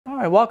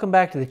All right, welcome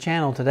back to the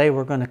channel. Today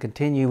we're going to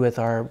continue with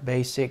our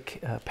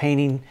basic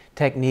painting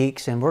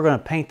techniques, and we're going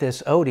to paint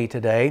this Odie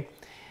today,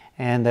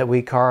 and that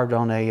we carved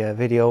on a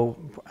video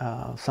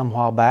some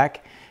while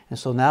back. And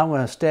so now I'm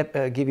going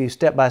to give you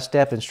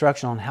step-by-step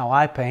instruction on how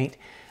I paint.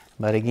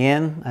 But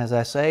again, as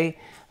I say,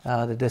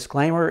 the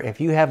disclaimer, if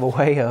you have a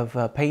way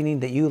of painting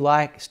that you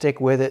like, stick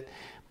with it.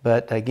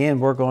 But again,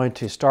 we're going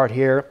to start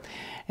here.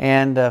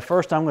 And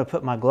first I'm going to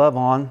put my glove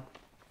on.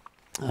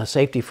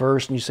 Safety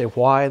first, and you say,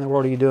 why in the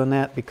world are you doing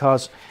that?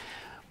 Because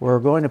we're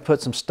going to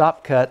put some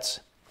stop cuts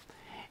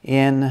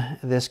in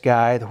this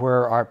guide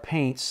where our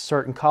paints,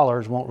 certain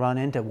colors, won't run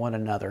into one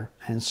another,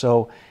 and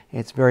so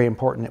it's very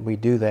important that we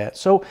do that.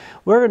 So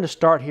we're going to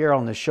start here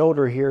on the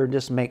shoulder here and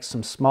just make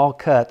some small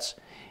cuts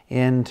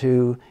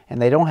into,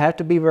 and they don't have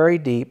to be very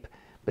deep,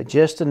 but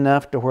just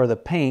enough to where the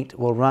paint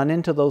will run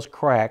into those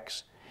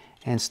cracks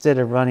instead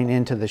of running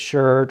into the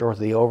shirt or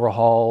the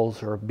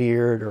overalls or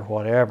beard or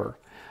whatever.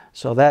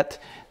 So that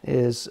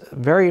is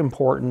very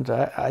important.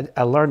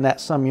 I learned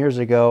that some years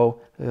ago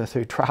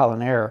through trial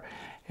and error.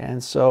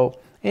 And so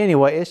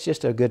anyway, it's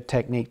just a good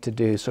technique to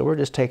do. So we're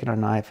just taking our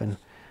knife and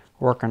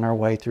working our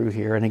way through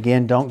here. And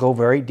again, don't go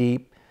very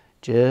deep,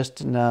 just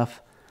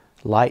enough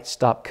light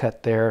stop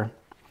cut there.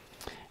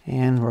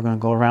 And we're going to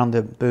go around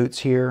the boots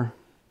here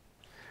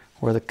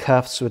where the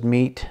cuffs would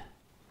meet,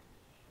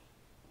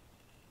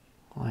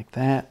 like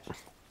that.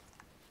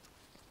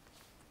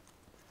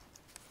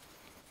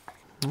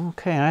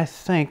 Okay, I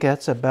think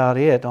that's about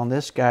it on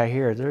this guy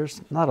here. There's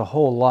not a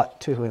whole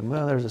lot to him.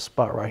 Well, there's a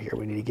spot right here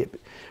we need to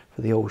get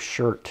for the old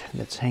shirt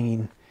that's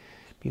hanging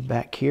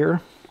back here.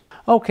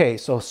 Okay,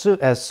 so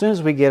as soon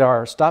as we get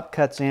our stop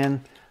cuts in,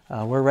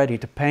 we're ready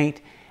to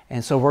paint.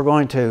 And so we're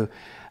going to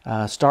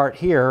start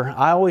here.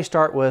 I always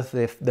start with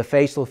the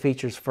facial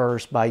features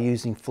first by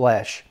using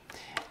flesh.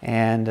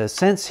 And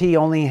since he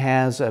only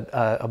has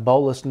a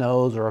bolus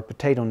nose or a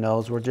potato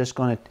nose, we're just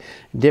going to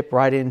dip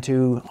right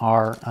into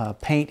our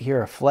paint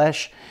here of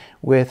flesh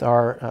with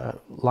our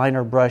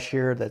liner brush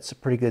here. That's a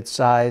pretty good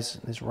size,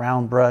 this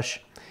round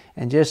brush.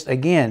 And just,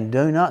 again,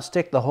 do not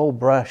stick the whole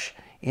brush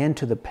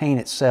into the paint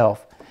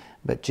itself,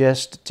 but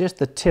just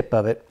the tip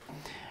of it.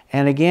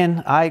 And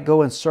again, I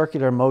go in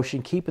circular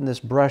motion, keeping this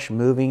brush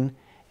moving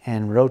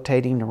and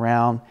rotating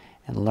around,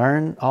 and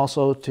learn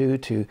also to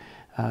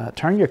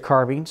turn your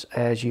carvings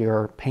as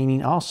you're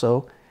painting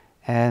also,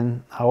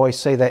 and I always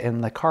say that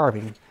in the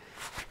carving.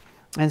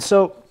 And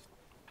so,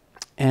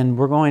 and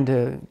we're going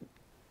to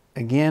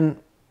again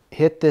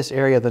hit this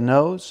area of the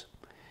nose,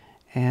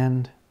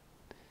 and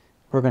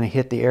we're going to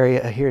hit the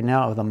area here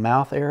now of the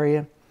mouth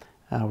area.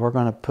 We're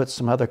going to put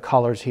some other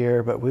colors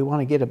here, but we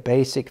want to get a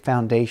basic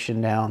foundation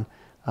down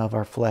of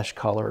our flesh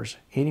colors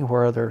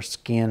anywhere there's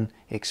skin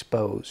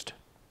exposed.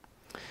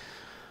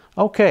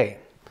 Okay,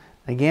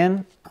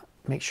 again,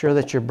 make sure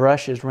that your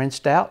brush is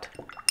rinsed out,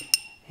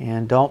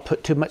 and don't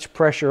put too much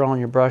pressure on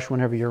your brush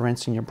whenever you're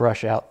rinsing your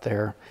brush out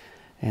there,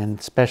 and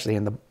especially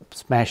in the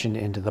smashing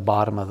it into the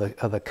bottom of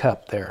the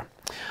cup there.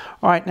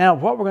 All right, now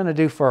what we're going to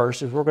do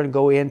first is we're going to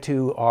go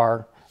into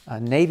our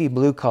navy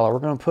blue color. We're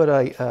going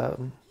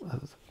to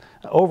put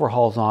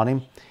overhauls on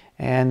him.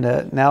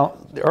 And now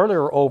the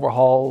earlier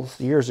overhauls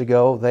years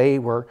ago, they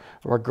were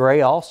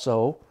gray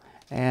also,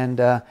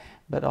 and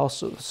but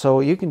also, so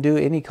you can do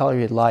any color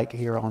you'd like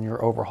here on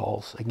your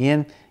overhauls.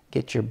 Again,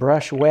 get your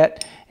brush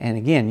wet, and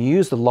again,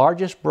 use the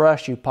largest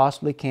brush you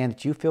possibly can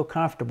that you feel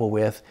comfortable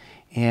with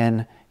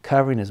in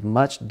covering as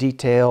much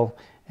detail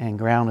and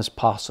ground as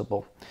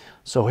possible.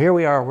 So here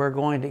we are, we're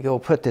going to go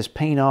put this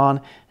paint on,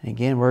 and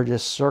again, we're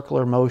just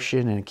circular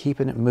motion and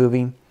keeping it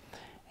moving,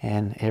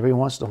 and every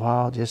once in a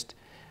while, just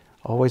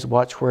always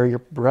watch where your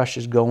brush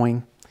is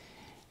going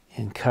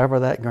and cover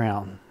that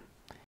ground.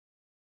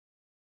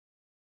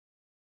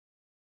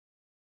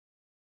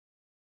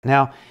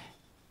 Now,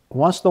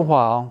 once in a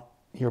while,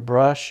 your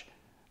brush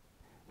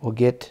will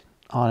get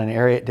on an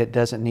area that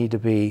doesn't need to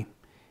be,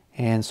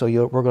 and so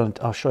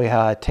I'll show you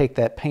how I take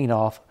that paint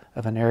off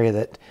of an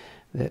area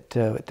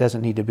that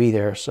doesn't need to be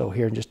there. So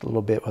here in just a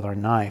little bit with our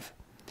knife,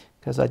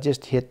 because I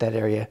just hit that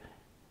area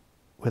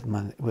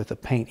with the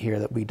paint here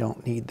that we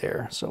don't need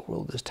there. So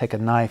we'll just take a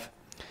knife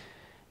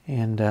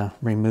and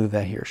remove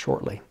that here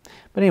shortly.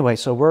 But anyway,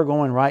 so we're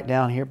going right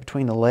down here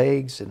between the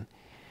legs and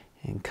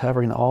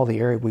covering all the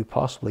area we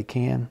possibly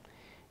can.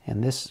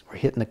 And this, we're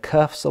hitting the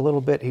cuffs a little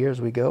bit here as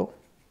we go.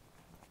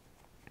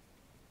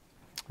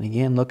 And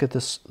again, look at the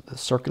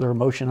circular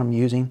motion I'm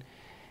using,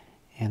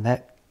 and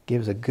that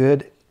gives a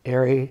good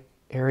area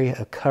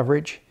of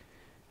coverage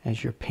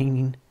as you're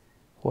painting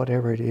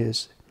whatever it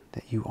is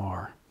that you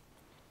are.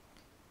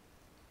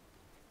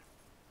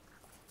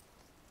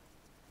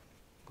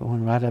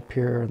 Going right up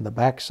here on the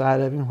back side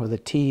of him where the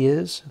T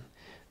is,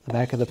 the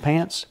back of the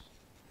pants.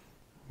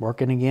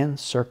 Working again,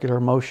 circular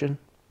motion,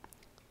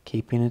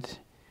 keeping it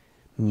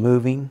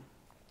moving.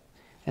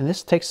 And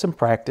this takes some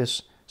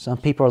practice. Some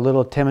people are a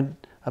little timid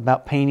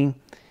about painting,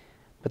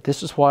 but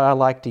this is why I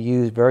like to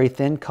use very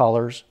thin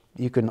colors.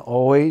 You can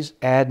always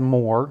add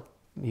more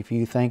if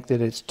you think that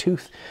it's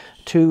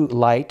too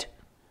light,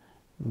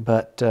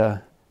 but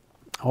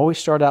Always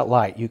start out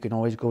light. You can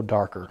always go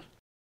darker.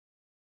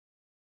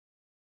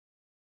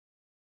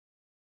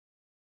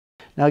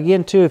 Now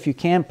again too, if you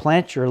can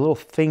plant your little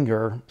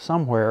finger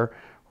somewhere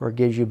where it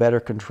gives you better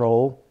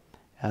control,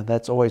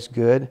 that's always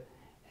good.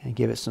 And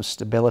give it some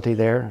stability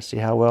there. See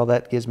how well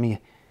that gives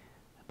me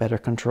better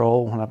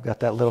control when I've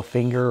got that little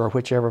finger, or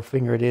whichever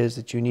finger it is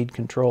that you need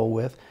control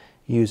with.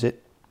 Use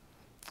it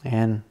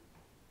and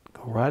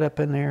go right up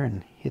in there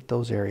and hit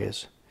those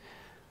areas.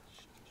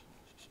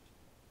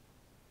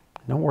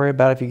 Don't worry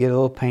about if you get a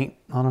little paint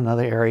on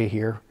another area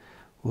here.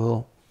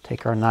 We'll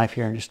take our knife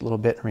here in just a little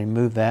bit and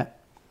remove that.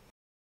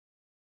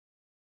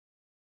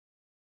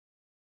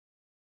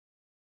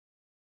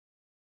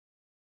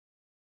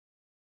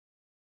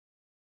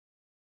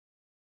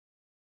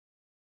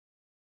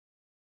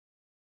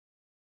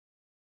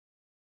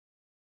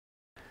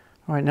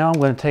 All right, now I'm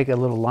going to take a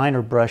little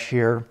liner brush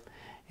here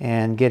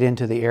and get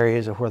into the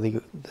areas of where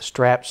the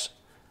straps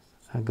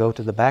go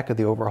to the back of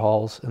the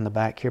overhauls in the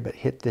back here, but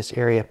hit this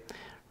area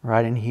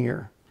right in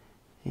here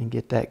and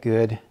get that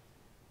good,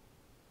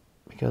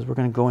 because we're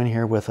going to go in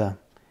here with and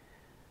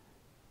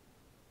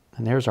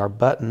there's our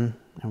button,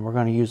 and we're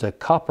going to use a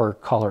copper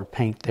color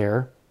paint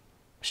there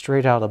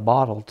straight out of the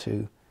bottle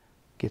to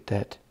get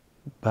that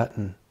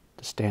button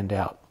to stand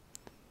out.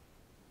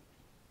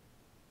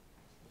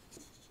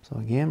 So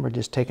again, we're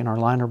just taking our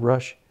liner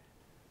brush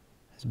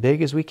as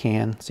big as we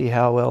can. See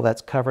how well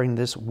that's covering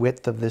this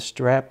width of this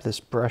strap. This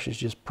brush is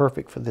just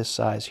perfect for this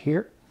size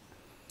here.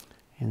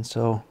 And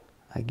so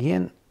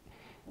again,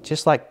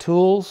 just like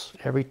tools,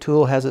 every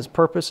tool has its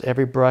purpose,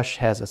 every brush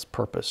has its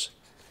purpose.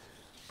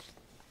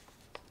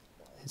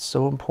 It's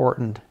so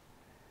important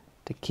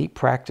to keep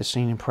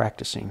practicing and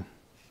practicing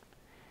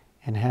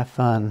and have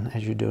fun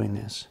as you're doing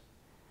this.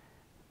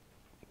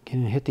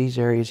 Again, hit these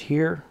areas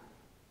here.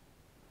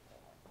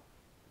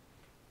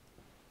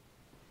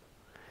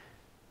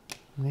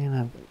 Then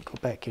I go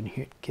back in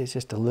here, gets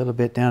just a little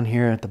bit down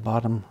here at the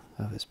bottom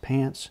of his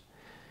pants.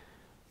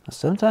 Now,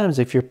 sometimes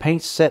if your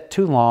paint's set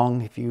too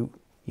long, you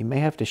may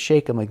have to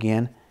shake them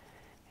again.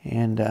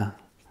 And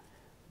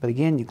but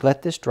again, you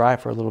let this dry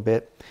for a little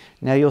bit.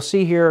 Now you'll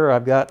see here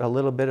I've got a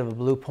little bit of a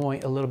blue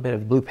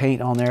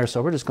paint on there.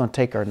 So we're just going to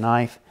take our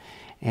knife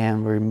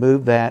and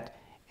remove that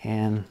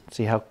and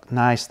see how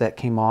nice that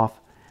came off.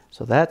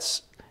 So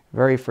that's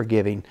very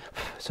forgiving.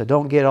 So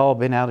don't get all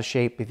bent out of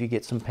shape if you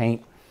get some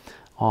paint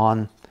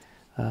on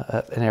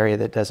an area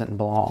that doesn't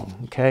belong.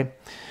 Okay.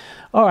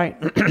 All right.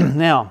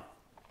 Now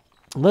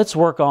let's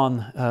work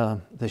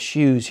on the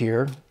shoes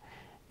here,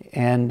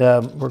 and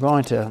we're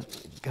going to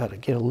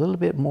get a little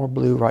bit more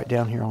blue right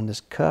down here on this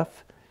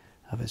cuff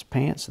of his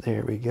pants.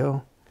 There we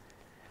go.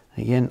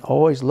 Again,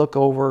 always look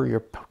over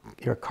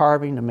your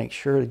carving to make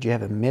sure that you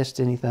haven't missed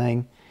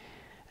anything.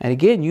 And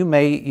again, you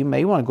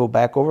may want to go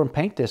back over and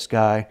paint this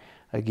guy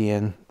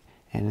again.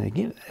 And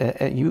again,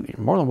 you're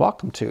more than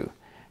welcome to.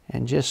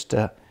 And just,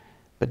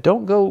 but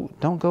don't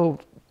go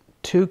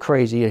too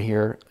crazy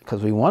here,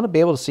 because we want to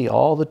be able to see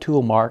all the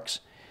tool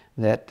marks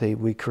that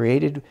we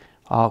created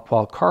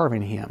while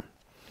carving him.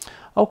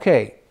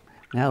 Okay,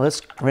 now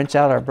let's rinse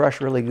out our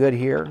brush really good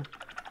here.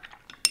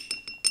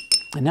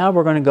 And now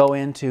we're going to go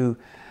into,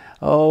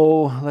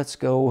 let's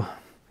go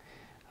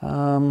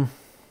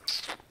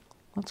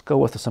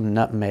with some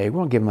nutmeg. We're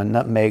going to give him a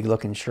nutmeg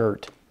looking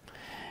shirt.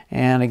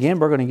 And again,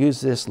 we're going to use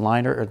this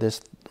liner, or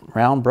this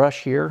round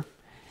brush here.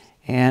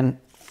 And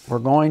we're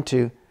going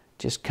to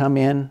just come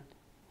in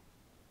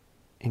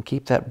and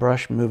keep that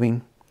brush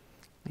moving.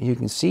 You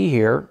can see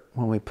here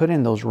when we put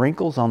in those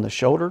wrinkles on the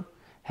shoulder,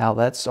 how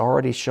that's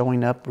already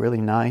showing up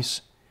really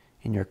nice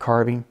in your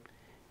carving.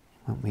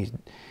 And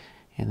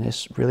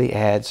this really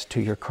adds to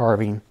your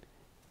carving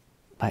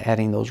by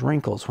adding those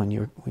wrinkles when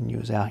you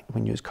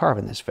was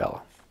carving this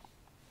fella.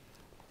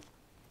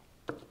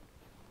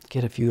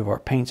 Get a few of our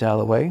paints out of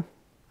the way.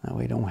 Now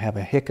we don't have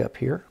a hiccup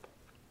here.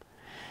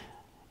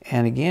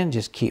 And again,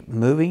 just keep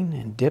moving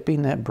and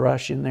dipping that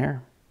brush in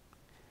there.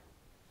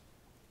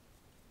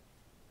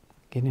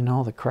 Getting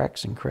all the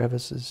cracks and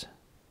crevices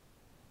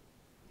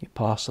you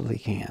possibly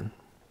can.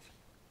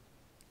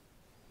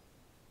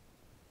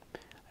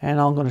 And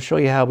I'm going to show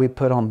you how we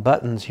put on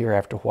buttons here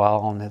after a while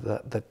on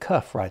the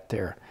cuff right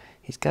there.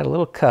 He's got a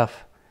little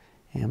cuff,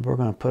 and we're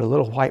going to put a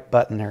little white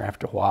button there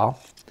after a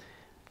while.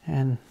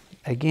 And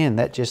again,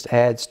 that just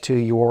adds to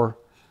your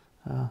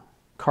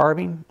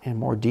carving, and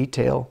more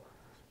detail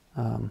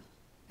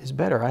is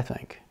better, I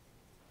think.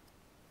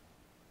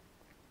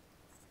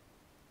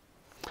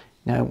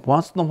 Now,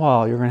 once in a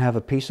while, you're going to have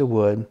a piece of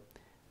wood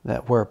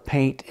where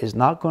paint is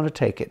not going to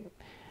take it.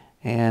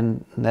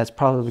 And that's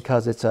probably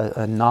because it's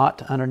a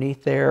knot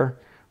underneath there,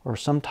 or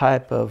some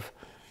type of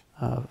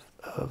a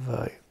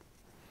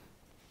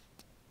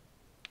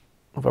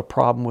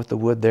problem with the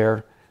wood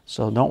there.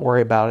 So don't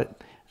worry about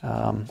it.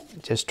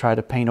 Just try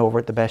to paint over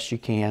it the best you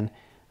can.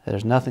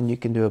 There's nothing you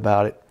can do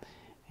about it.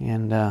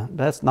 And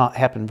that's not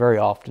happened very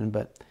often,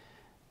 but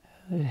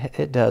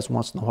it does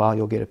once in a while.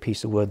 You'll get a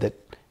piece of wood that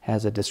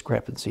has a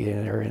discrepancy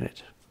in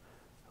it,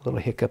 a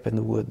little hiccup in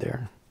the wood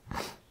there.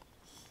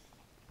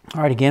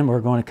 All right, again,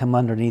 we're going to come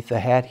underneath the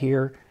hat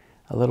here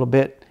a little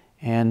bit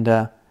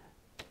and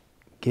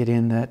get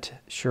in that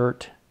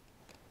shirt.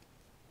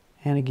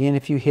 And again,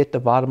 if you hit the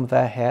bottom of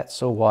that hat,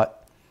 so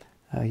what?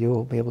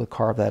 You'll be able to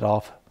carve that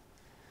off.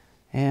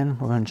 And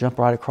we're going to jump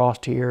right across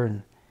here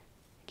and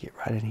get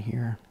right in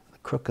here, the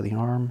crook of the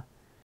arm.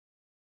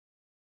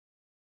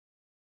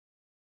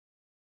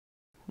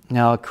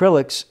 Now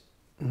acrylics,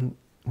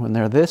 when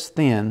they're this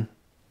thin,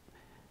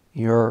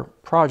 your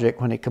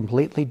project, when it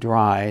completely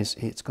dries,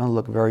 it's going to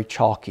look very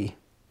chalky.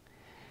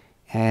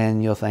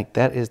 And you'll think,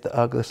 that is the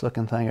ugliest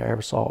looking thing I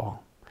ever saw.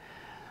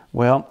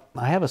 Well,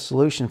 I have a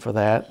solution for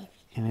that,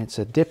 and it's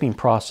a dipping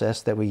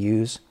process that we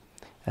use,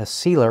 a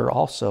sealer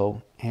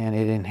also, and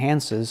it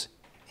enhances,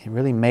 it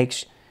really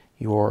makes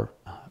your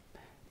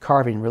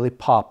carving really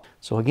pop.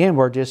 So again,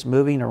 we're just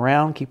moving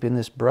around, keeping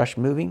this brush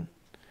moving.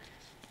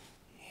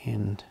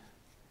 And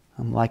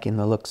I'm liking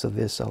the looks of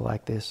this. I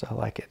like this. I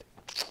like it.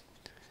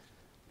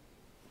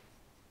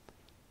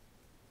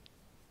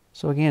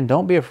 So again,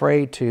 don't be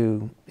afraid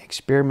to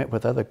experiment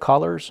with other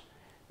colors,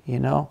 you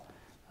know.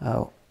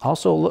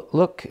 Also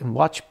look and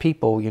watch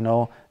people, you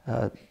know,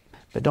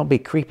 but don't be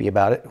creepy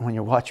about it when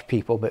you watch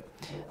people. But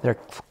their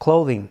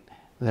clothing,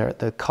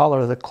 the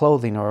color of the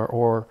clothing,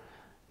 or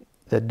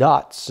the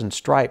dots and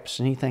stripes,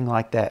 anything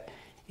like that.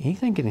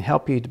 Anything can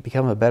help you to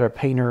become a better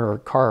painter or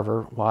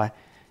carver. Why,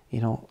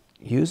 you know,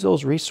 use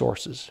those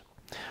resources.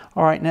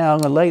 All right, now I'm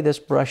going to lay this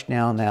brush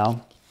down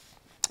now,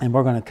 and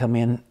we're going to come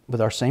in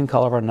with our same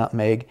color of our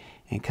nutmeg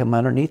and come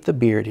underneath the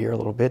beard here a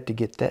little bit to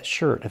get that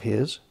shirt of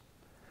his,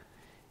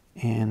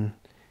 and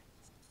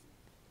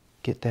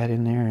get that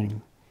in there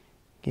and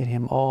get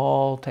him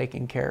all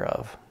taken care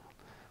of.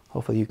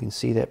 Hopefully you can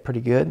see that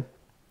pretty good.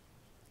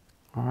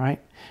 All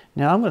right,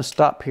 now I'm going to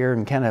stop here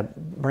and kind of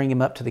bring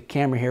him up to the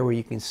camera here where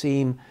you can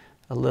see him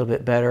a little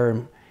bit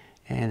better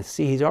and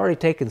see he's already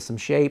taken some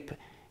shape,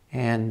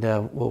 and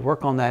we'll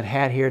work on that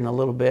hat here in a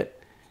little bit,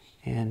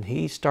 and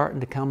he's starting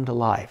to come to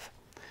life.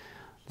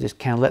 Just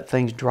kind of let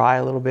things dry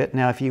a little bit.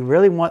 Now if you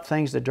really want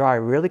things to dry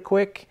really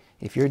quick,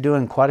 if you're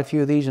doing quite a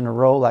few of these in a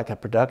row like a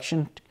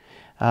production,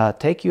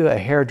 take you a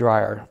hair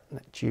dryer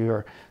that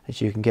you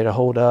can get a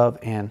hold of,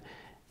 and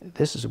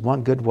this is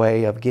one good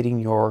way of getting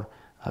your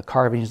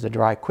carvings to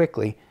dry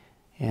quickly,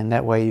 and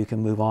that way you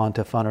can move on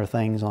to funner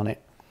things on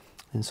it.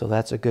 And so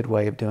that's a good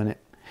way of doing it.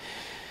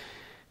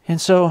 And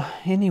so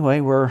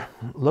anyway, we're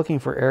looking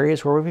for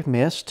areas where we've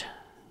missed.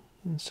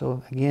 And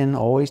so again,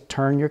 always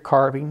turn your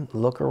carving,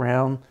 look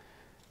around.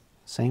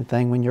 Same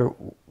thing when you're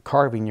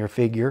carving your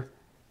figure.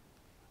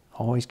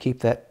 Always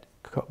keep that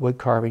wood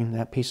carving,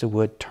 that piece of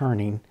wood,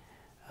 turning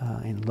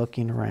and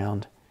looking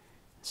around.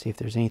 See if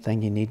there's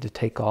anything you need to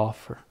take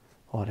off or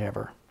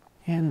whatever.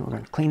 And we're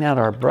going to clean out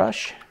our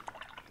brush.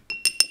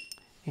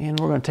 And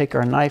we're going to take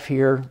our knife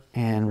here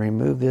and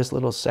remove this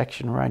little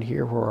section right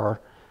here where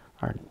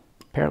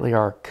apparently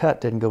our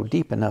cut didn't go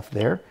deep enough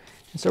there.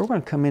 And so we're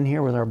going to come in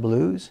here with our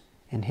blues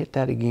and hit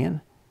that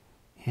again.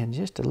 And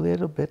just a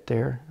little bit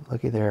there.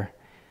 Looky there.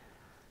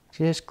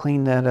 Just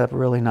clean that up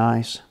really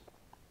nice.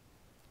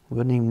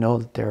 Wouldn't even know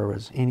that there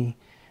was any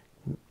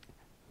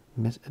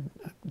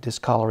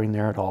discoloring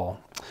there at all.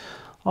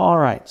 All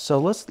right, so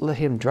let's let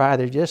him dry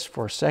there just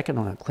for a second.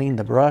 I'm going to clean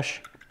the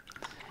brush.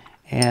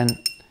 And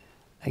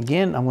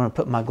again, I'm going to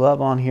put my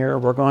glove on here.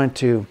 We're going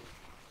to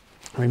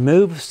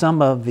remove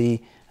some of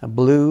the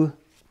blue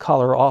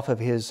color off of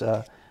his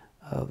the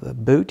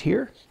boot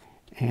here.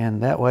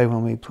 And that way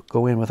when we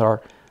go in with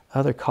our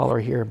other color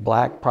here,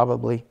 black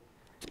probably,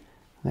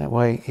 that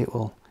way it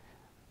won't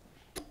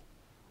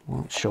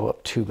show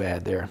up too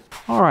bad there.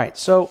 All right,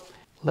 so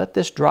let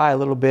this dry a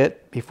little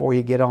bit before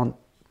you get on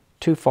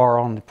too far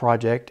on the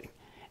project.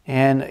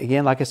 And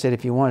again, like I said,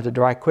 if you want it to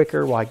dry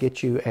quicker, well, I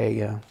get you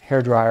a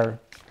hair dryer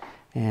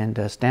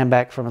and stand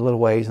back from a little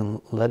ways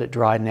and let it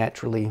dry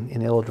naturally,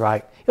 and it'll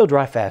dry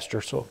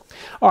faster. So,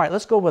 all right,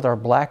 let's go with our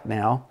black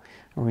now.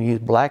 We're going to use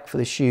black for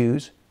the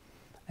shoes,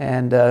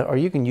 and or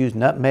you can use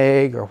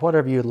nutmeg or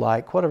whatever you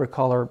like, whatever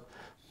color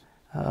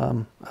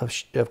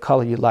of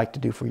color you'd like to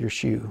do for your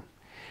shoe.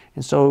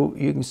 And so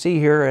you can see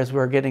here as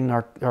we're getting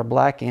our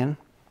black in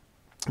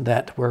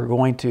that we're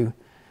going to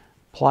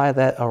apply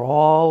that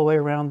all the way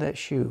around that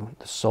shoe,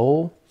 the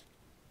sole.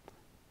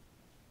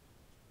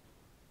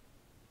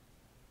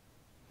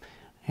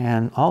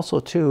 And also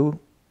too,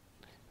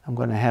 I'm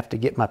going to have to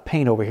get my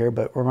paint over here,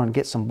 but we're going to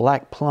get some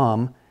black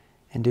plum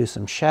and do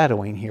some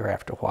shadowing here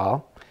after a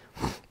while.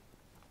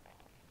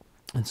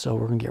 And so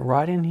we're going to get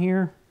right in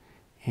here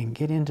and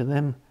get into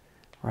them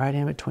right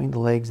in between the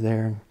legs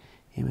there,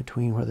 in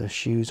between where the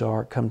shoes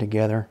are, come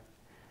together.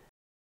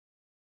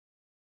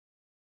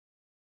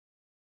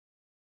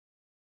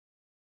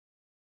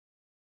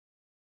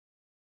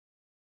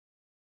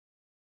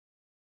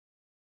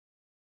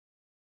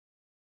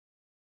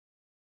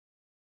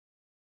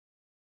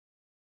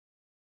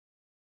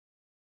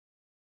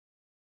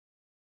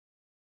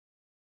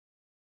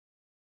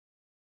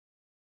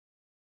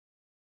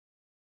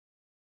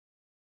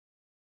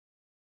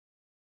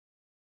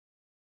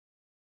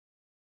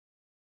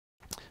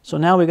 So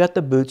now we got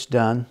the boots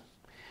done,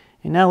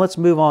 And now let's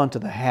move on to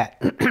the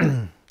hat.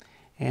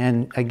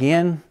 And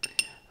again,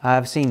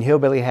 I've seen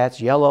hillbilly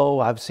hats yellow.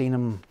 I've seen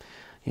them,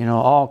 you know,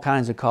 all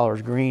kinds of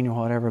colors, green or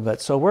whatever.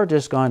 But so we're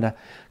just going to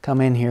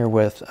come in here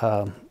with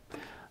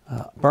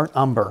burnt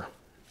umber.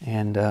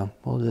 And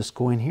we'll just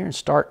go in here and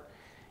start.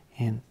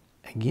 And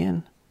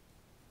again,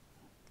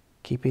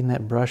 keeping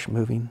that brush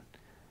moving.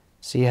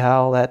 See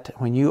how that,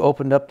 when you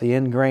opened up the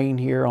end grain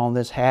here on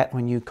this hat,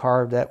 when you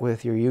carved that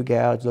with your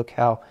U-gouge, look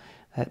how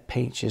that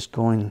paint's just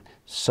going,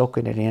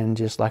 soaking it in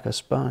just like a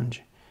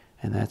sponge.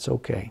 And that's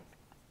okay.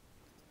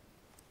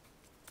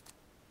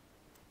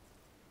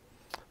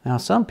 Now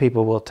some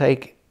people will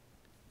take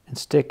and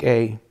stick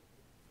a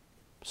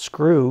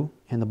screw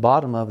in the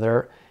bottom of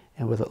there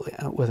and with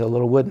a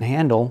little wooden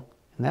handle,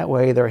 and that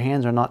way their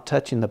hands are not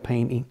touching the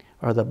painting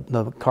or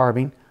the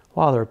carving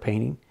while they're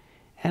painting.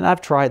 And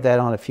I've tried that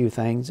on a few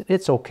things.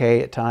 It's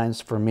okay at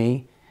times for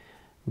me,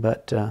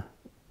 but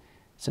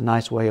it's a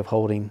nice way of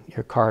holding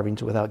your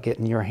carvings without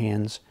getting your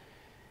hands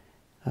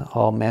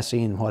all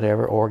messy and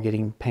whatever, or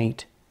getting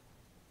paint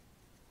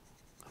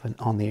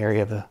on the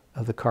area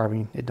of the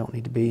carving it don't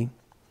need to be.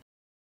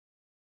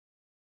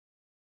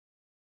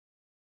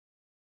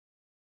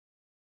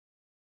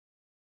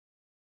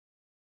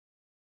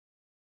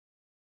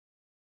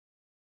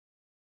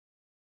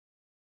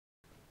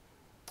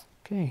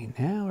 Okay,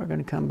 now we're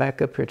going to come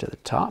back up here to the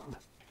top.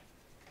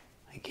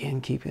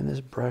 Again, keeping this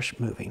brush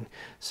moving.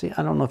 See,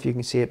 I don't know if you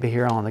can see it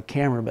here on the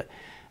camera,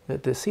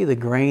 but to see the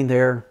grain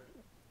there,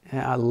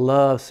 I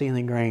love seeing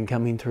the grain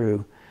coming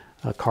through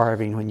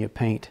carving when you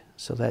paint.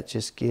 So that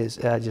just gives,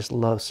 I just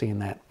love seeing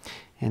that.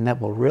 And that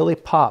will really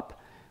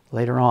pop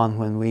later on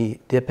when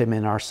we dip them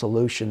in our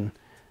solution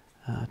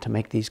to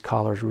make these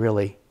collars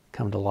really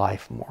come to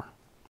life more.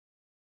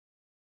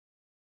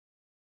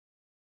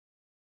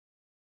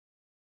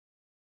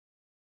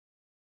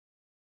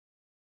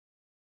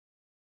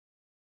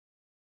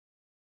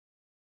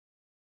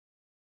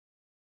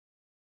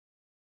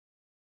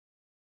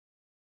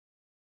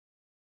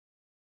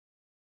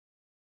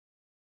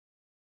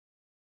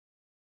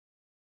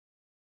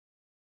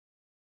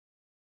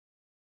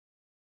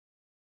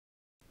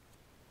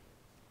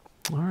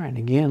 All right,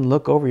 again,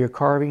 look over your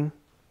carving.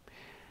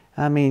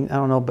 I mean, I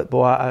don't know, but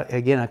boy,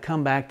 again, I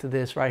come back to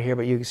this right here,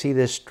 but you can see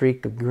this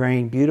streak of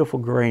grain, beautiful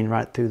grain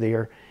right through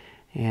there.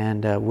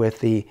 And with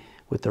the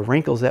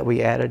wrinkles that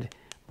we added,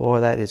 boy,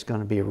 that is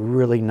going to be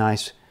really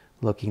nice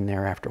looking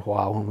there after a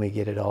while when we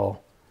get it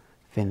all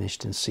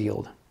finished and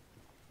sealed.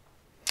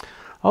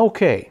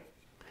 Okay,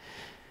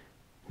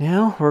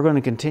 now we're going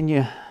to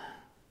continue.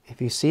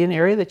 If you see an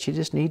area that you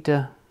just need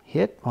to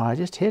hit, well, I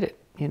just hit it,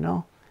 you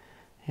know,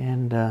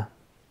 and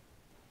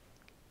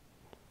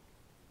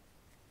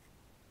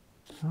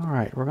all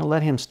right, we're going to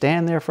let him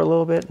stand there for a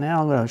little bit.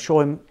 Now I'm going to show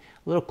him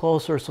a little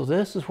closer. So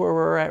this is where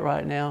we're at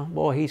right now.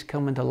 Boy, he's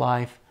coming to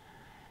life.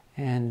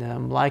 And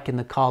I'm liking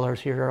the collars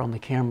here on the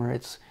camera.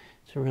 It's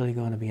really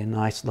going to be a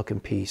nice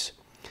looking piece.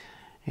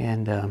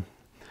 And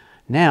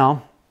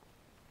now,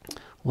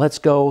 let's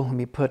go. Let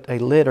me put a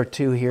lid or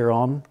two here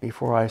on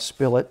before I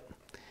spill it.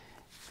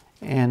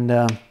 And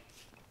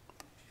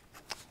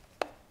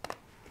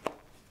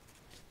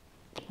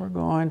we're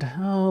going to,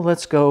 oh,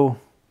 let's go.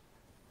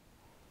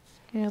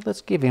 Yeah,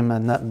 let's give him a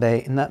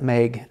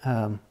nutmeg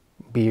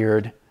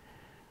beard.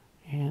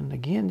 And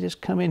again,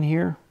 just come in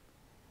here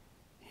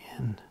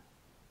and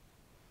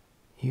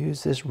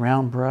use this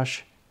round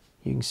brush.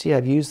 You can see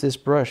I've used this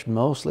brush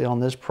mostly on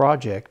this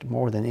project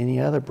more than any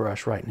other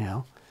brush right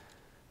now.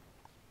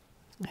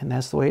 And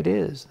that's the way it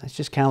is. It's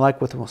just kind of like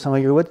with some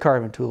of your wood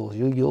carving tools.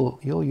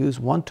 You'll use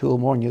one tool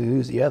more than you'll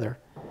use the other.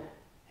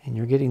 And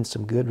you're getting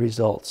some good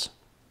results.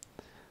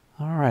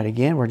 All right,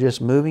 again, we're just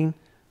moving.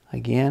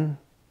 Again,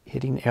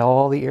 hitting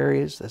all the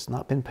areas that's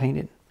not been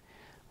painted.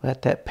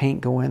 Let that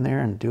paint go in there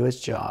and do its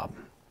job.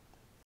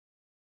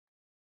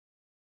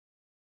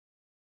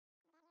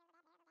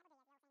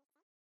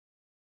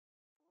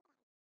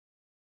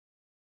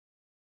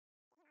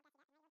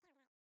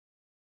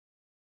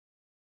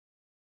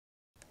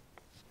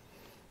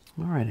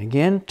 All right,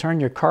 again, turn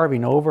your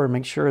carving over and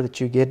make sure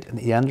that you get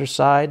the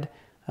underside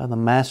of the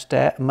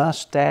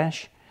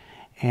mustache,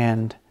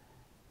 and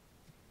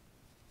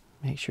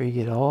make sure you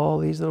get all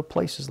these little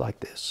places like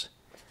this.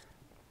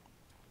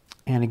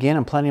 And again,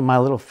 I'm planting my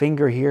little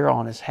finger here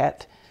on his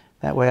hat.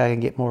 That way I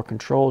can get more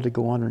control to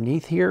go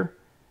underneath here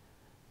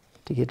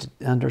to get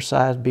the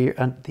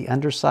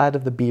underside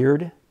of the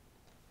beard.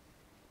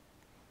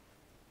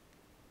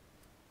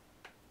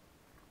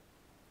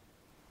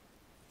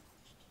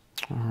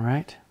 All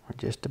right, we're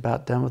just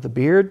about done with the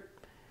beard.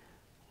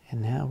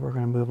 And now we're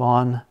going to move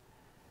on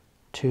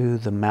to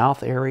the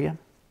mouth area.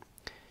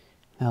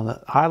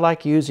 Now, I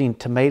like using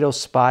tomato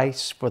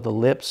spice for the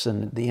lips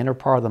and the inner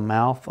part of the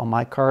mouth on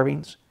my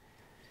carvings.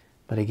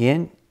 But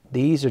again,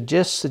 these are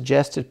just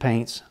suggested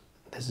paints.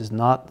 This is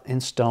not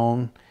in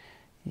stone.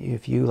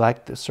 If you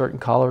like the certain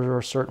colors or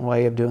a certain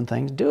way of doing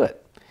things, do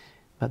it.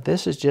 But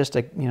this is just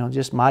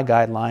just my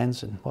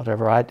guidelines and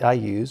whatever I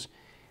use.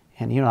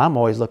 And I'm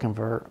always looking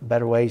for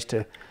better ways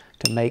to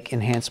to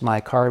enhance my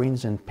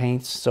carvings and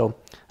paints. So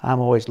I'm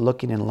always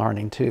looking and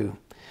learning too.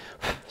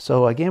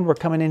 So again, we're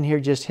coming in here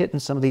just hitting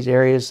some of these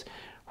areas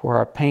where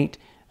our paint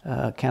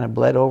kind of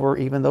bled over,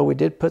 even though we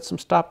did put some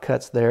stop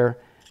cuts there.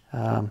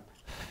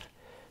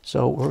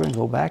 So we're going to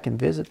go back and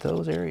visit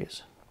those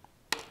areas.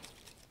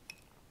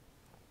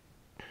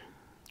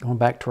 Going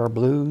back to our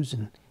blues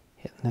and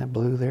hitting that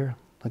blue there.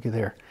 Look at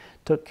there.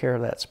 Took care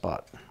of that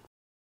spot.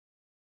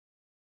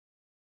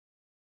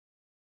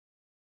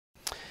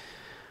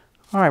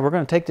 All right, we're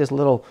going to take this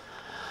little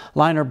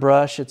liner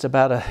brush. It's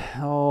about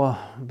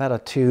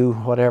a 2,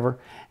 whatever,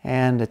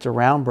 and it's a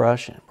round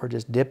brush. We're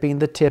just dipping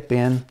the tip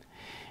in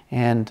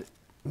and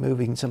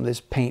moving some of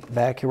this paint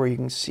back here where you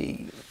can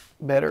see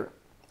better.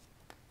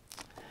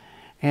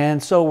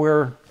 And so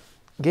we're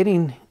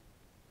getting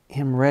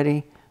him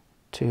ready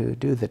to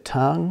do the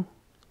tongue,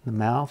 the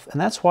mouth,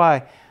 and that's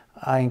why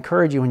I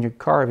encourage you when you're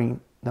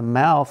carving, the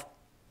mouth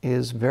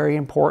is very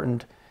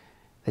important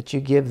that you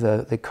give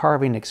the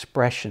carving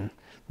expression.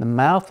 The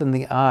mouth and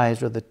the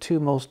eyes are the 2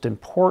 most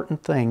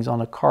important things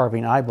on a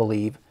carving, I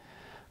believe,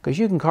 because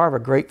you can carve a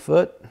great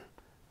foot,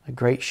 a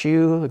great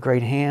shoe, a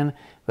great hand,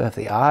 but if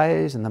the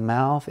eyes and the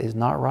mouth is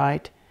not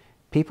right,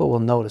 people will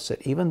notice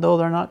it. Even though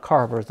they're not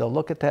carvers, they'll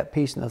look at that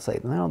piece and they'll say,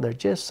 no, there's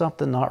just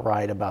something not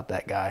right about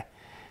that guy,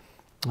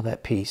 or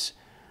that piece.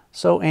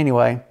 So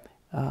anyway,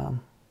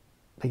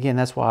 again,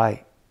 that's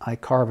why I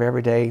carve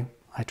every day.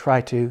 I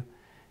try to,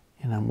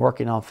 and I'm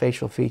working on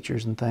facial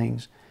features and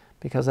things,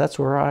 because that's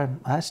where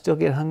I still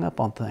get hung up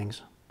on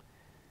things.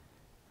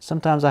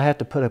 Sometimes I have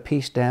to put a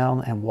piece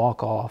down and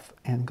walk off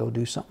and go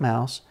do something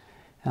else,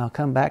 and I'll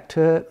come back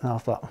to it and I'll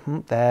thought,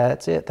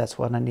 that's it, that's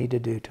what I need to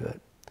do to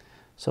it.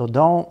 So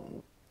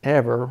don't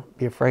ever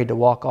be afraid to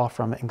walk off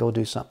from it and go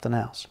do something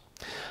else.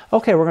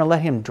 Okay, we're going to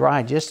let him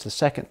dry just a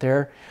second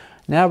there.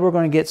 Now we're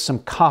going to get some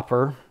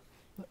copper,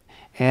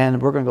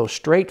 and we're going to go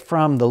straight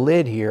from the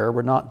lid here.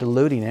 We're not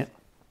diluting it.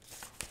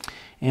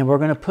 And we're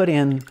going to put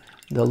in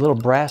the little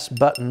brass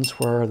buttons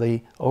where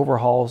the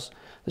overhauls,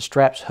 the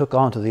straps hook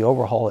onto the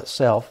overhaul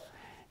itself.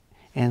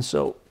 And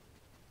so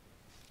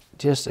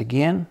just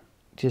again,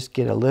 just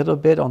get a little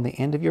bit on the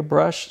end of your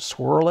brush,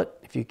 swirl it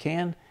if you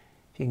can.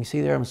 If you can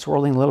see there, I'm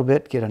swirling a little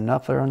bit, get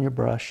enough there on your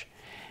brush.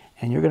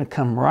 And you're going to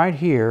come right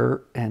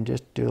here and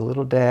just do a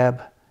little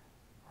dab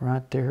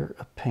right there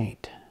of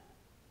paint.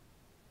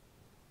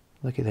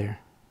 Looky there.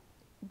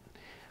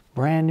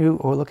 Brand new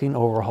looking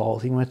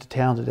overhauls. He went to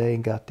town today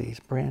and got these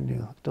brand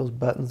new. Those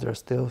buttons are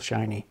still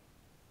shiny.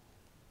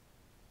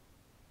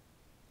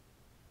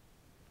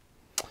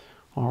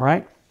 All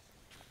right.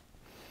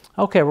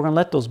 Okay, we're going to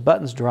let those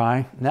buttons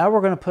dry. Now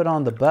we're going to put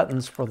on the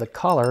buttons for the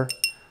collar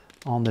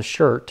on the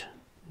shirt,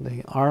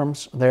 the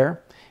arms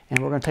there. And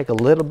we're going to take a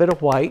little bit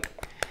of white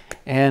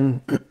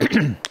and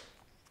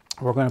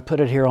we're going to put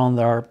it here on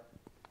our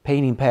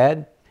painting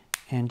pad,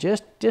 and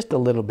just a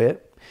little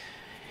bit.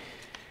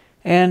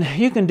 And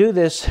you can do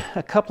this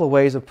a couple of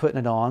ways of putting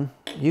it on.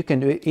 You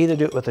can either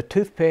do it with a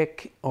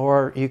toothpick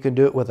or you can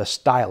do it with a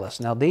stylus.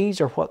 Now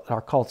these are what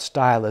are called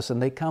stylus, and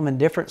they come in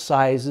different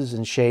sizes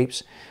and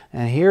shapes.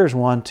 And here's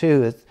one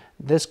too.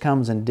 This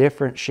comes in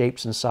different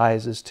shapes and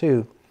sizes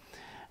too.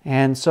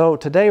 And so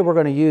today we're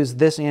going to use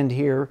this end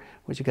here,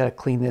 which you got to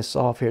clean this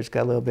off here. It's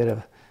got a little bit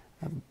of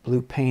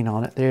blue paint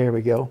on it. There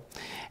we go.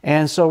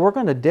 And so we're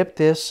going to dip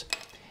this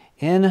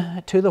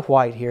into the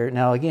white here.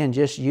 Now again,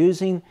 just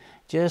using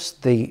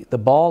just the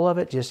ball of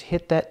it, just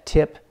hit that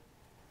tip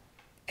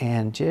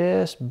and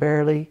just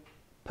barely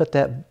put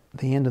the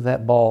end of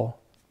that ball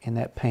in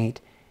that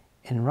paint.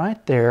 And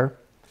right there,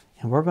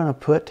 and we're going to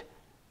put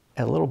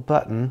a little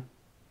button.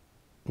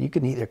 You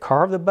can either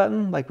carve the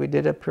button like we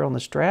did up here on the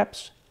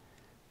straps,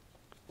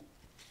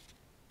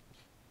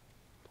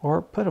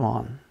 or put them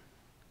on.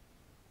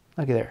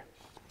 Looky there.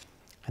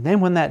 And then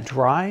when that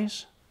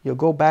dries, you'll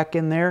go back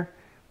in there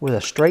with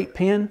a straight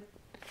pin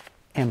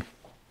and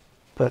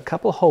put a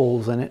couple of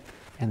holes in it,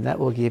 and that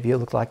will give you,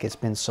 look like it's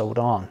been sewed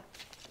on.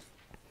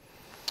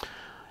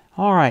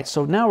 All right,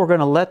 so now we're going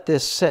to let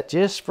this set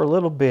just for a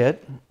little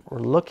bit. We're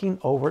looking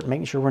over it,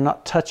 making sure we're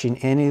not touching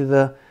any of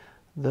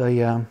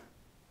the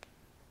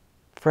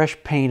fresh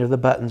paint of the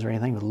buttons or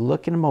anything. We're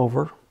looking them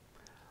over.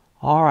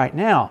 All right,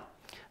 now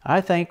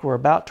I think we're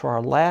about to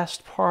our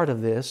last part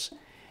of this,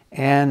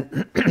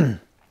 and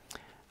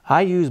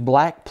I use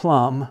black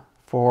plum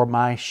for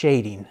my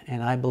shading,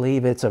 and I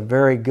believe it's a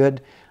very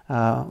good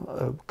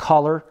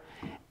color,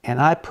 and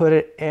I put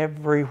it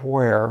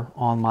everywhere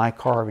on my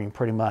carving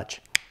pretty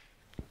much.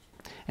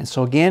 And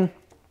so again,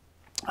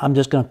 I'm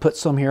just going to put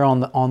some here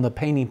on the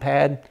painting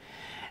pad,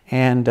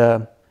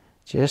 and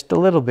just a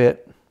little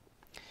bit.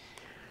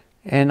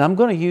 And I'm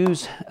going to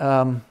use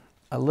a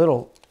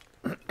little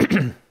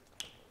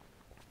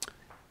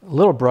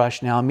little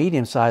brush now, a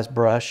medium-sized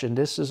brush, and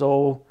this is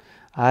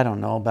I don't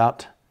know,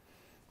 about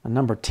a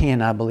number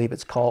 10, I believe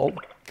it's called.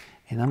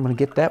 And I'm going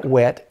to get that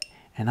wet.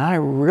 And I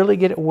really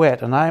get it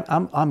wet, and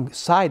I'm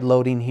side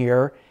loading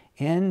here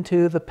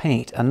into the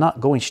paint. I'm not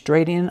going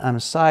straight in, I'm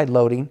side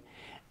loading,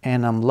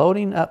 and I'm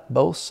loading up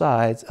both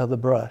sides of the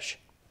brush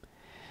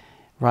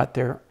right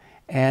there.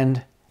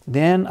 And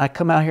then I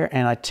come out here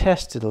and I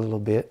test it a little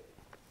bit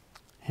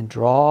and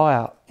draw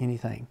out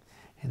anything.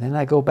 And then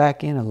I go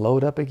back in and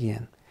load up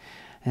again.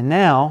 And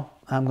now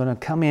I'm going to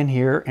come in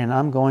here and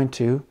I'm going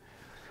to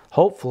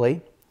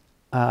hopefully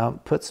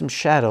put some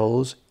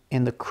shadows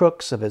in the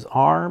crooks of his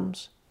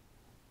arms,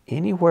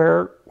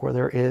 anywhere where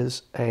there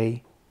is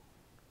a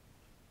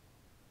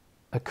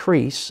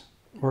crease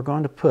we're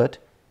going to put.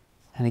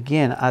 And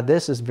again,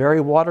 this is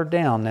very watered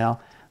down now.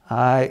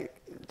 I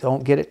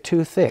don't get it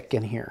too thick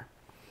in here.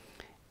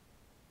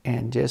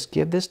 And just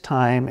give this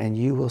time and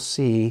you will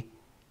see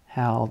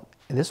how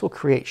this will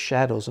create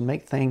shadows and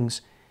make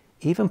things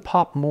even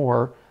pop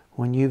more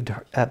when you've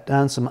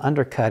done some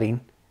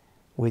undercutting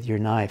with your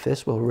knife.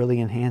 This will really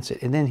enhance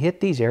it. And then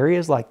hit these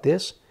areas like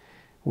this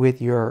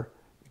with your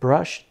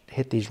brush,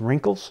 hit these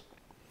wrinkles.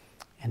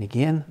 And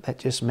again, that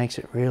just makes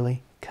it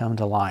really come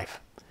to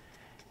life.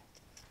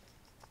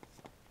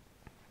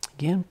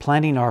 Again,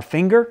 planting our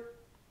finger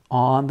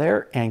on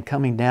there and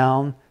coming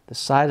down the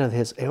side of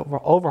his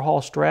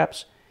overhaul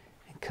straps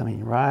and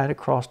coming right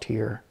across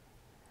here.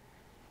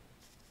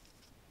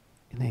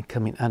 And then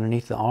coming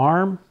underneath the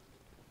arm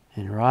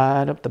and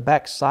right up the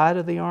back side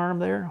of the arm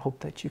there. Hope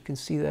that you can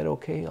see that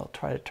okay. I'll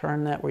try to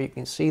turn that where you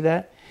can see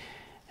that.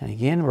 And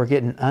again, we're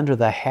getting under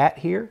the hat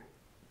here,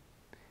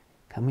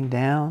 coming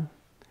down.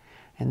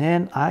 And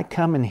then I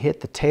come and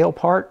hit the tail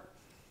part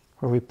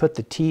where we put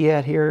the T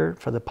at here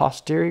for the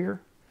posterior.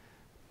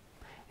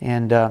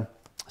 And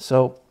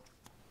so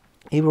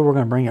either we're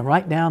going to bring it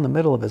right down the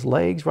middle of his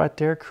legs right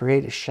there,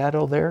 create a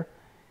shadow there.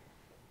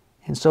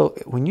 And so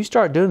when you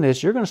start doing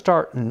this, you're going to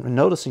start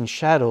noticing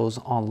shadows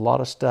on a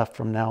lot of stuff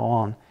from now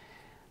on.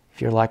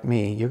 If you're like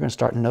me, you're going to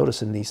start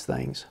noticing these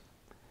things.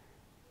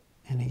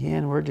 And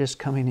again, we're just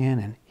coming in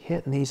and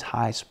hitting these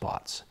high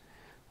spots.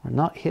 We're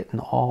not hitting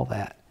all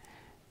that.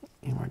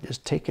 And we're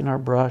just taking our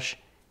brush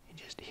and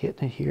just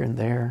hitting it here and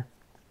there.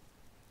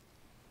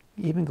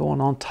 Even going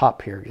on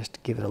top here, just to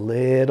give it a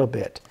little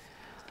bit.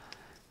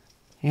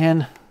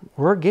 And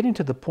we're getting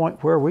to the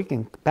point where we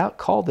can about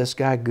call this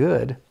guy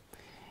good.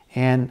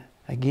 And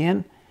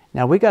again,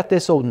 now we got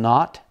this old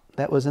knot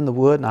that was in the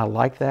wood, and I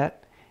like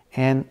that.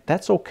 And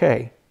that's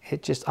okay.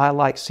 It just, I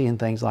like seeing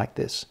things like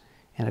this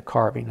in a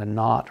carving, a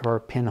knot or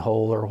a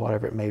pinhole or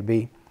whatever it may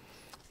be.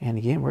 And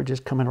again, we're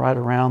just coming right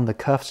around the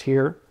cuffs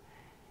here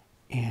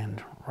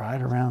and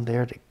right around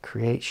there to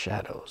create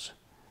shadows.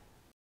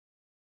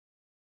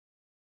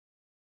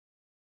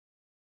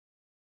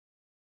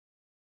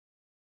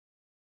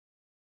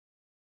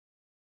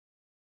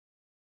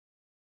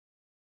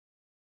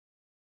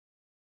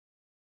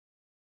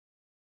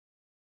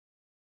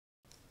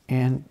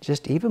 And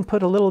just even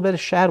put a little bit of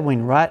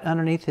shadowing right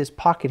underneath his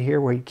pocket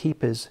here where he'd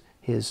keep his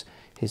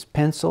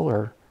pencil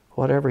or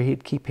whatever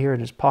he'd keep here in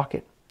his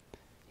pocket.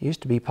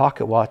 Used to be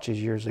pocket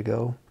watches years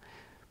ago,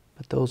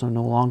 but those are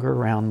no longer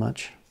around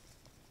much.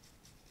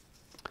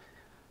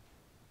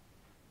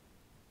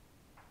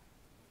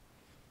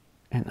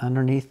 And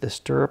underneath the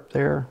stirrup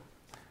there,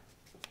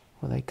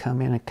 where they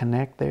come in and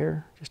connect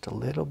there, just a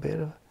little bit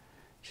of,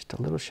 just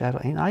a little shadow.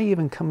 And I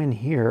even come in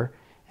here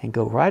and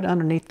go right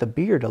underneath the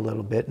beard a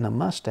little bit and the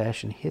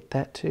mustache and hit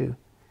that too.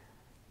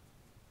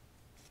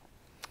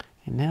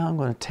 And now I'm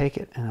going to take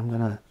it and I'm going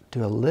to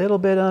do a little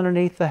bit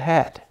underneath the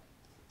hat.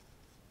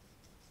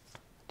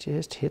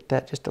 Just hit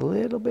that just a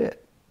little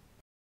bit.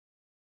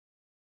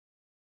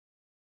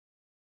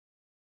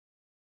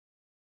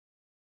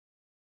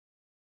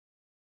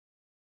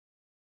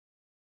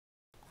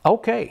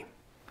 Okay,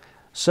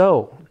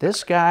 so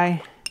this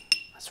guy,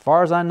 as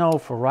far as I know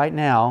for right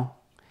now,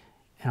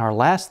 and our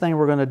last thing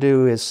we're going to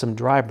do is some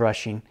dry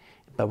brushing,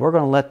 but we're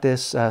going to let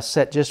this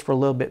set just for a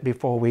little bit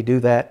before we do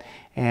that,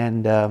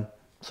 and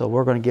so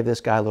we're going to give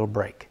this guy a little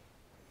break.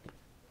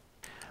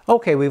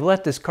 Okay, we've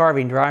let this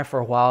carving dry for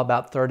a while,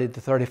 about 30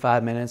 to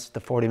 35 minutes to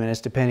 40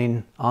 minutes,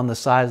 depending on the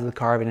size of the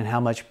carving and how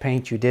much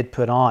paint you did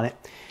put on it.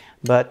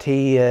 But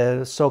he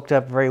soaked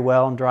up very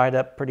well and dried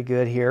up pretty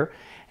good here.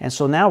 And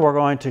so now we're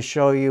going to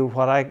show you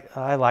what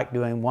I like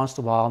doing once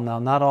in a while. Now,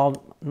 not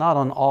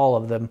on all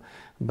of them,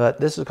 but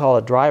this is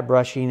called a dry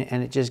brushing,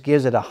 and it just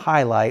gives it a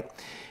highlight.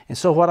 And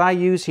so what I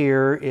use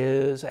here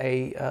is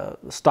a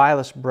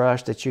stylus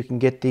brush that you can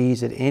get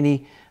these at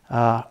any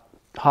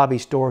hobby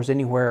stores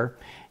anywhere,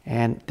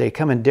 and they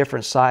come in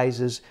different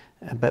sizes.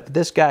 But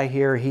this guy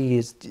here,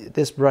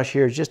 this brush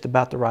here is just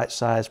about the right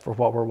size for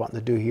what we're wanting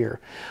to do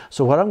here.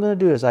 So what I'm going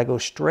to do is I go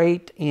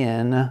straight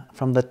in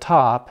from the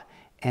top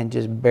and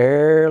just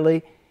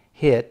barely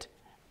hit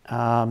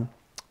the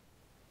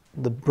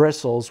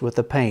bristles with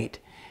the paint.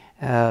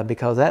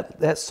 Because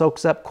that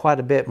soaks up quite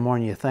a bit more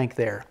than you think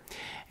there.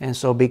 And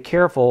so be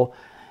careful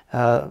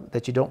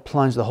that you don't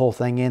plunge the whole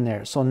thing in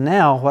there. So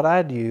now what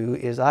I do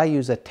is I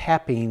use a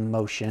tapping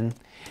motion,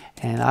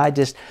 and I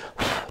just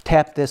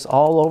tap this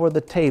all over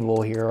the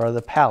table here, or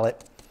the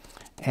palette,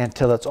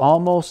 until it's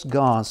almost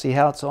gone. See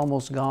how it's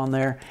almost gone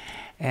there?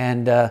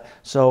 And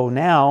so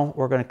now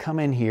we're going to come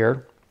in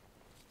here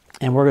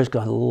and we're just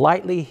going to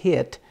lightly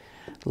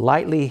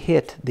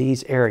hit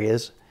these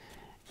areas,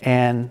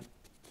 and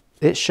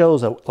it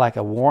shows like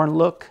a worn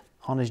look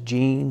on his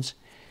jeans.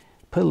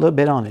 Put a little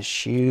bit on his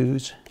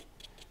shoes,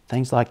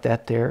 things like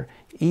that there.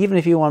 Even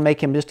if you want to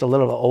make him just a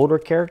little older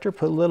character,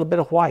 put a little bit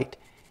of white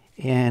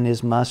in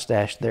his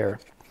mustache there.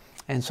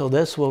 And so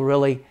this will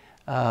really,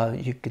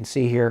 you can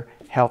see here,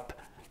 help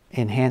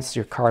enhance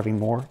your carving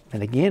more.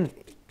 And again,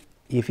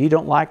 if you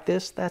don't like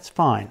this, that's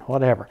fine,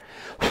 whatever.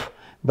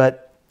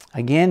 But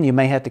again, you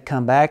may have to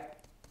come back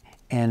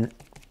and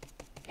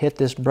hit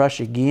this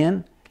brush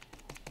again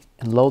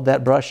and load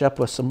that brush up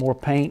with some more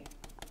paint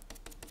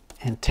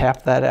and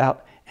tap that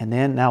out. And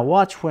then now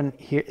watch when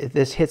here,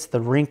 this hits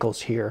the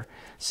wrinkles here.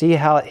 See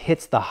how it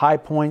hits the high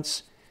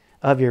points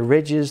of your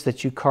ridges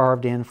that you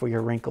carved in for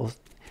your wrinkles.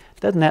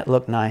 Doesn't that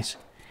look nice?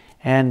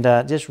 And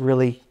just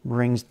really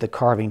brings the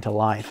carving to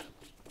life.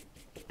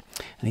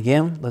 And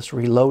again, let's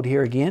reload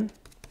here again.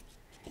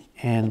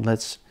 And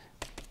let's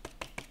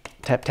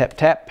tap, tap,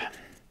 tap.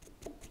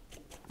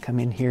 Come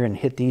in here and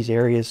hit these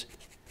areas.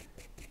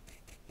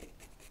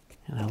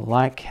 And I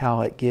like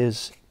how it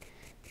gives,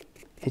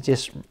 it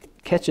just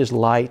catches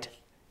light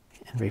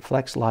and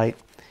reflects light.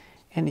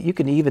 And you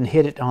can even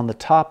hit it on the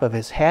top of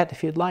his hat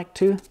if you'd like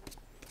to.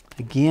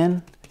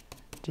 Again,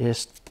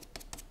 just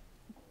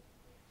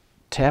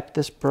tap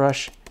this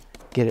brush,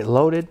 get it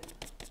loaded,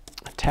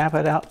 tap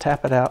it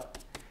out,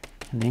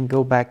 and then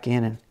go back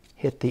in and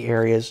hit the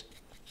areas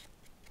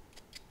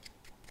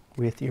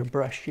with your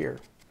brush here.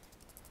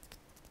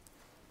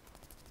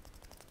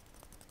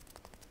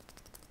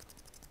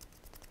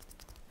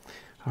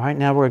 All right,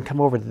 now we're going to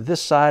come over to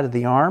this side of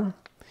the arm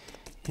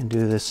and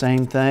do the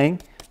same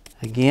thing.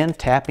 Again,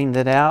 tapping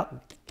that out,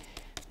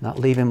 not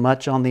leaving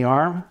much on the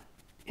arm,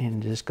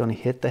 and just going to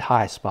hit the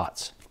high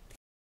spots.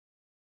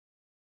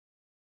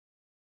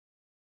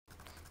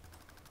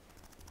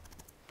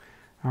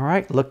 All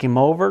right, look him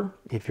over.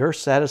 If you're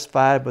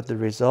satisfied with the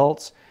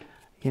results,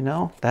 you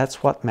know,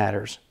 that's what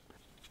matters.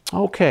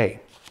 Okay,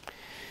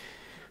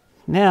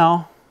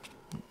 now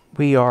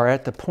we are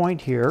at the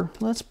point here.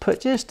 Let's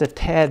put just a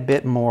tad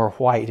bit more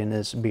white in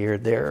this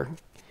beard there.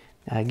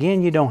 Now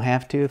again, you don't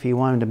have to. If you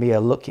want him to be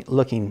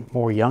looking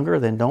more younger,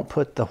 then don't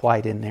put the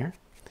white in there.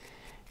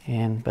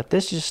 But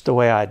this is just the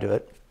way I do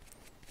it.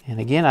 And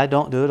again, I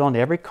don't do it on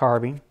every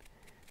carving,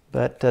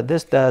 but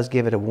this does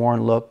give it a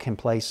worn look in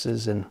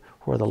places and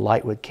where the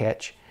light would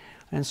catch.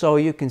 And so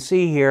you can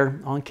see here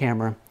on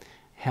camera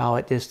how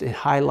it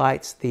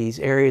highlights these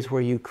areas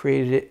where you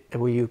created it,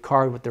 where you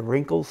carved with the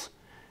wrinkles.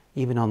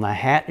 Even on the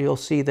hat you'll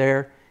see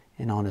there,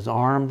 and on his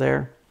arm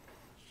there,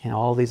 and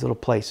all these little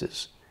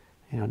places.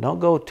 You know, don't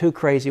go too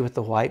crazy with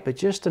the white, but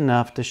just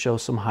enough to show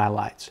some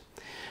highlights.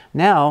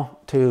 Now,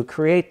 to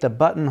create the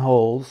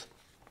buttonholes,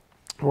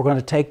 we're going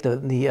to take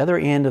the other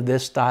end of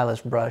this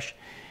stylus brush,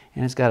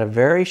 and it's got a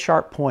very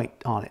sharp point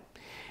on it.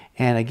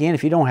 And again,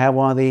 if you don't have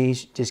one of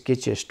these, just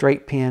get you a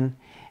straight pin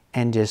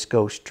and just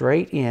go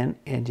straight in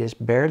and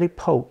just barely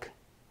poke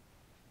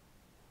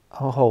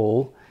a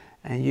hole.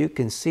 And you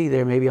can see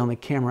there, maybe on the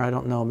camera, I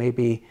don't know,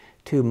 maybe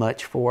too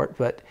much for it,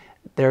 but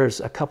there's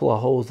a couple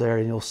of holes there,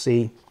 and you'll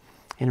see.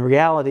 In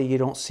reality, you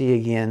don't see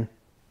again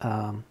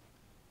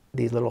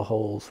these little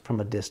holes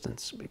from a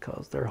distance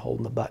because they're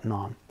holding the button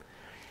on.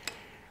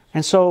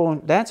 And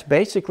so that's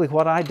basically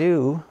what I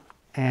do,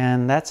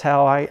 and that's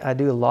how I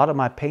do a lot of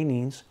my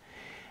paintings.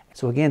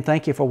 So again,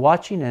 thank you for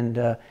watching,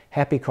 and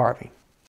happy carving.